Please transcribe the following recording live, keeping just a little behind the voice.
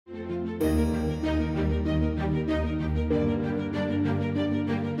Reaching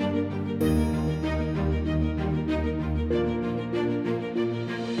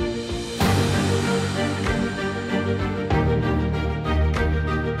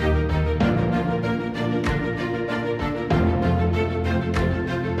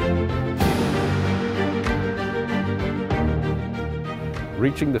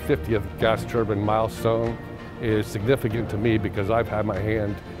the 50th gas turbine milestone is significant to me because I've had my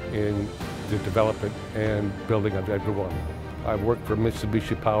hand in the development and building of every one. I've worked for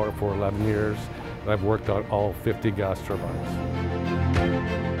Mitsubishi Power for 11 years, and I've worked on all 50 gas turbines.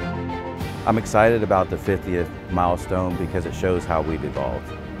 I'm excited about the 50th milestone because it shows how we've evolved.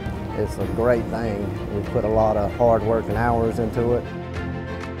 It's a great thing. We've put a lot of hard work and hours into it.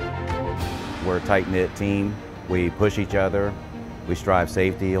 We're a tight-knit team. We push each other. We strive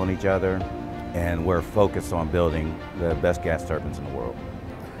safety on each other, and we're focused on building the best gas turbines in the world.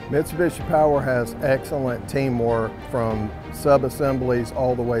 Mitsubishi Power has excellent teamwork from sub-assemblies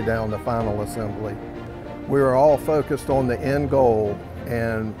all the way down to final assembly. We are all focused on the end goal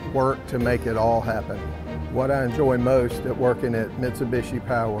and work to make it all happen. What I enjoy most at working at Mitsubishi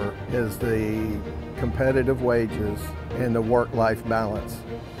Power is the competitive wages and the work-life balance.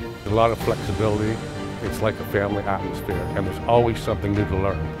 A lot of flexibility. It's like a family atmosphere, and there's always something new to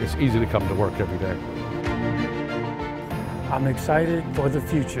learn. It's easy to come to work every day. I'm excited for the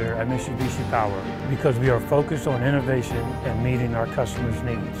future at Mitsubishi Power because we are focused on innovation and meeting our customers'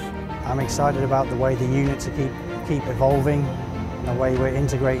 needs. I'm excited about the way the units keep evolving and the way we're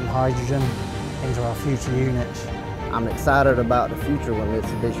integrating hydrogen into our future units. I'm excited about the future with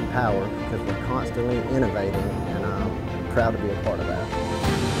Mitsubishi Power because we're constantly innovating, and I'm proud to be a part of that.